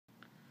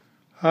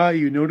Hi,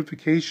 your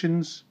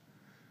notifications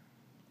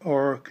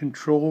are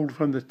controlled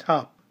from the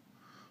top.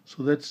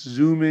 So let's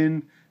zoom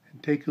in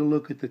and take a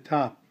look at the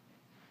top.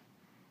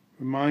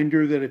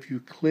 Reminder that if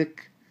you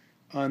click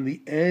on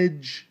the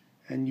edge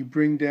and you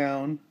bring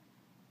down,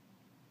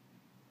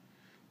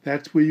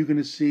 that's where you're going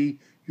to see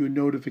your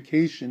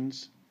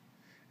notifications.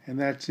 And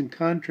that's in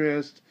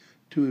contrast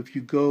to if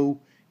you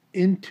go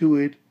into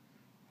it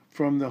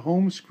from the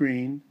home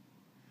screen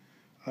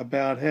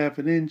about half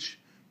an inch,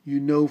 you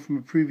know from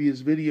a previous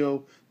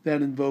video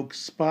that invokes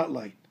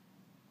Spotlight.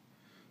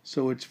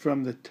 So it's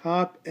from the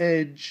top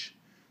edge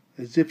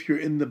as if you're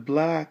in the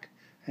black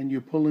and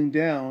you're pulling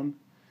down,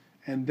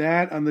 and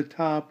that on the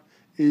top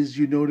is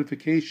your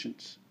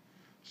notifications.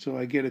 So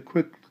I get a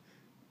quick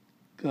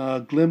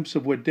glimpse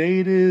of what day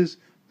it is,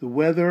 the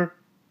weather.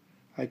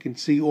 I can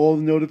see all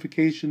the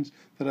notifications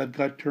that I've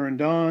got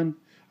turned on.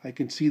 I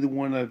can see the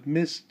one I've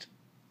missed.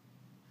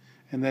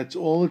 And that's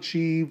all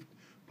achieved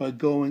by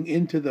going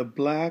into the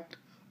black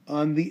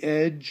on the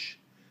edge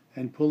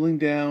and pulling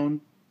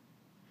down.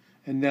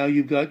 And now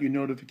you've got your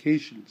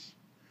notifications.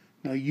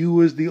 Now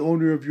you as the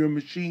owner of your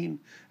machine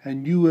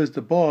and you as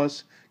the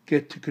boss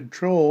get to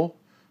control.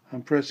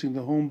 I'm pressing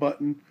the home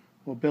button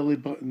or belly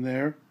button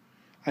there.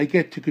 I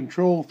get to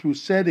control through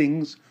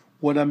settings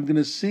what I'm going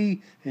to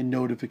see in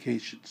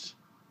notifications.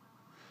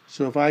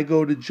 So if I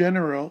go to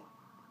General,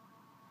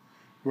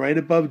 right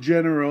above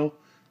General,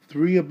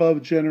 3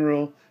 above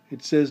General,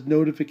 it says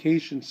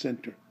Notification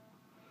Center.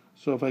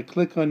 So if I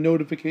click on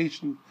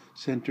Notification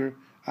Center,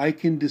 I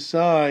can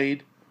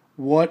decide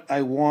what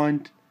I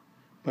want.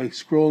 By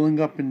scrolling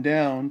up and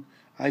down,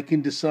 I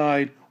can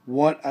decide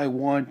what I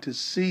want to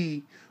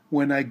see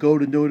when I go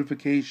to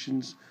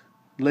notifications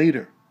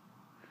later.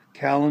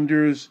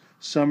 Calendars,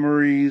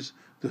 summaries,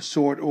 the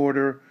sort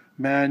order,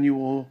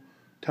 manual,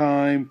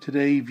 time,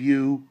 today,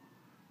 view.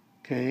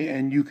 Okay,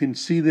 and you can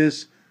see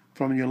this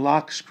from your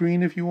lock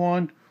screen if you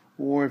want,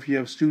 or if you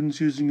have students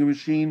using a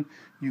machine,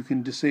 you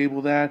can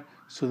disable that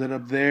so that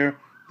up there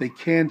they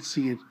can't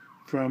see it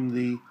from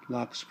the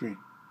lock screen.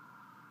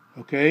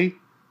 Okay?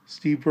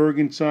 Steve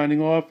Bergen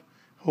signing off.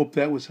 Hope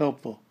that was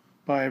helpful.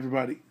 Bye,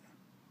 everybody.